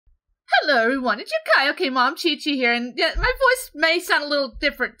Hello, everyone. It's your Kaioke mom, ChiChi here, and yeah, my voice may sound a little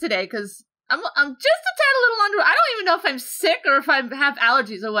different today because I'm just a tad a little under. I don't even know if I'm sick or if I have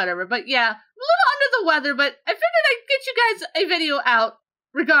allergies or whatever. But yeah, I'm a little under the weather. But I figured I'd get you guys a video out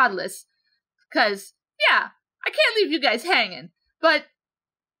regardless, because yeah, I can't leave you guys hanging. But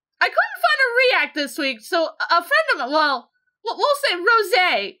I couldn't find a react this week, so a friend of mine, well, we'll say Rose,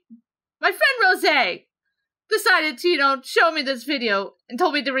 my friend Rose, decided to, show me this video and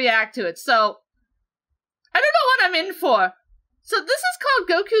told me to react to it. So, I don't know what I'm in for. So this is called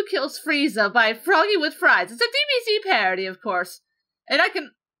Goku Kills Freeza by Froggy with Fries. It's a DBZ parody, of course. And by the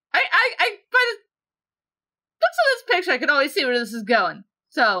looks of this picture, I can always see where this is going.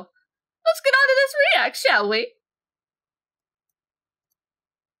 So, let's get on to this react, shall we?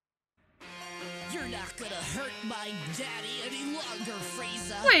 You're not gonna hurt my daddy any longer,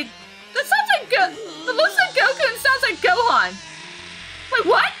 Freeza. Wait, that sounds like that looks like Goku and sounds like Gohan. Wait,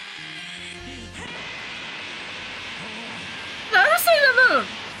 what? Never seen the moon.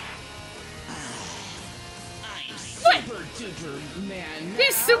 I'm super duper man.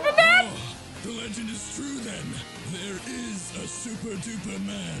 He's Superman? Oh, the legend is true then. There is a super duper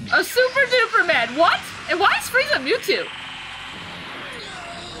man. A super duper man. What? And why is Freeza Mewtwo?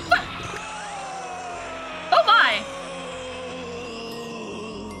 What? Oh my.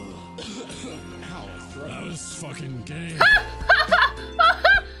 That was fucking gay. That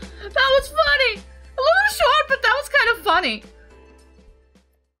was funny. A little short, but that was kind of funny.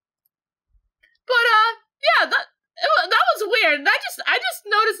 But yeah, that was weird. And I just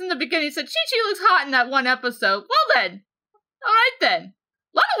noticed in the beginning, it said ChiChi looks hot in that one episode. Well then, all right then.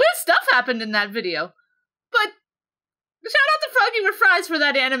 A lot of weird stuff happened in that video. But shout out to Froggy with Fries for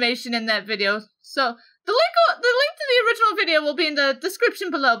that animation in that video. So the link to the original video will be in the description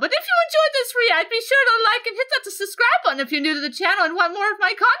below. But if you enjoyed this react, be sure to like and hit that subscribe button if you're new to the channel and want more of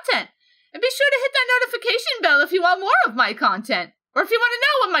my content. And be sure to hit that notification bell if you want more of my content. Or if you want to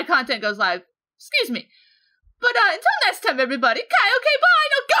know when my content goes live. Excuse me. But until next time, everybody, Kaioke, bye!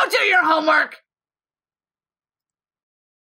 Now go do your homework!